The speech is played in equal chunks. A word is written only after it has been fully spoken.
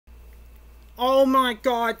Oh my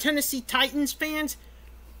God, Tennessee Titans fans,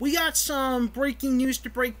 we got some breaking news to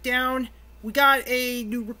break down. We got a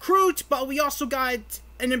new recruit, but we also got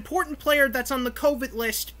an important player that's on the COVID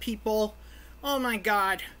list, people. Oh my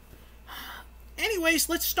God. Anyways,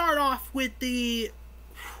 let's start off with the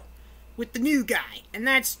new guy, and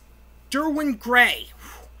that's Dervin Gray.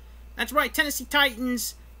 That's right, Tennessee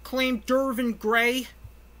Titans claimed Dervin Gray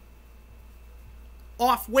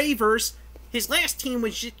off waivers. His last team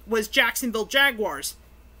was Jacksonville Jaguars.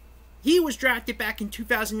 He was drafted back in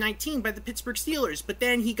 2019 by the Pittsburgh Steelers, but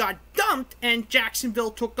then he got dumped and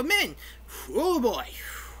Jacksonville took him in. Oh boy.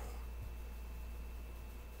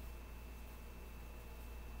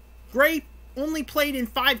 Gray only played in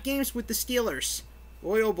 5 games with the Steelers.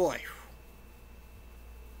 Boy, oh boy.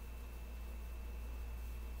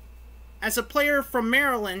 As a player from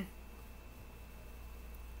Maryland,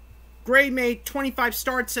 Gray made 25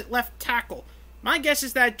 starts at left tackle. My guess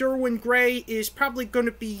is that Dervin Gray is probably going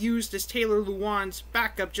to be used as Taylor Lewan's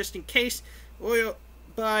backup just in case.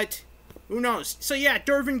 But who knows? So yeah,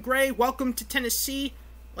 Dervin Gray, welcome to Tennessee.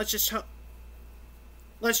 Let's just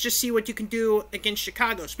see what you can do against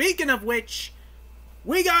Chicago. Speaking of which,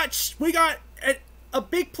 we got a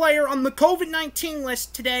big player on the COVID-19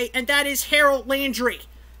 list today, and that is Harold Landry.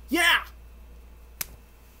 Yeah.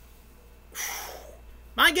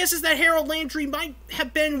 My guess is that Harold Landry might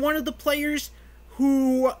have been one of the players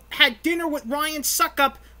who had dinner with Ryan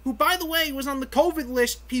Succop, who, by the way, was on the COVID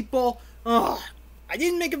list, people. I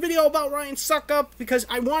didn't make a video about Ryan Succop because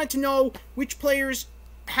I wanted to know which players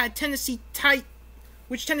had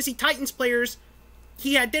which Tennessee Titans players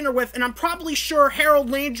he had dinner with, and I'm probably sure Harold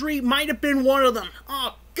Landry might have been one of them.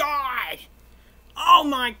 Oh, God. Oh,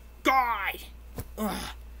 my God. Ugh.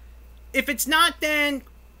 If it's not, then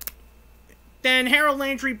Harold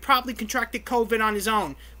Landry probably contracted COVID on his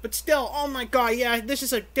own. But still, oh my God, yeah, this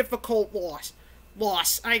is a difficult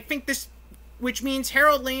loss. I think this, which means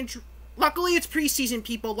Harold Landry, luckily it's preseason,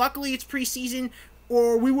 people. Luckily it's preseason,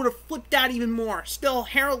 or we would have flipped out even more. Still,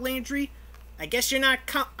 Harold Landry, I guess you're not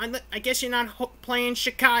playing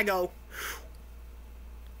Chicago.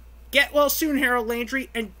 Get well soon, Harold Landry,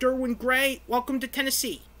 and Dervin Gray, welcome to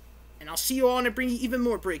Tennessee. And I'll see you all and I bring you even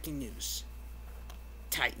more breaking news.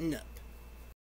 Tighten up.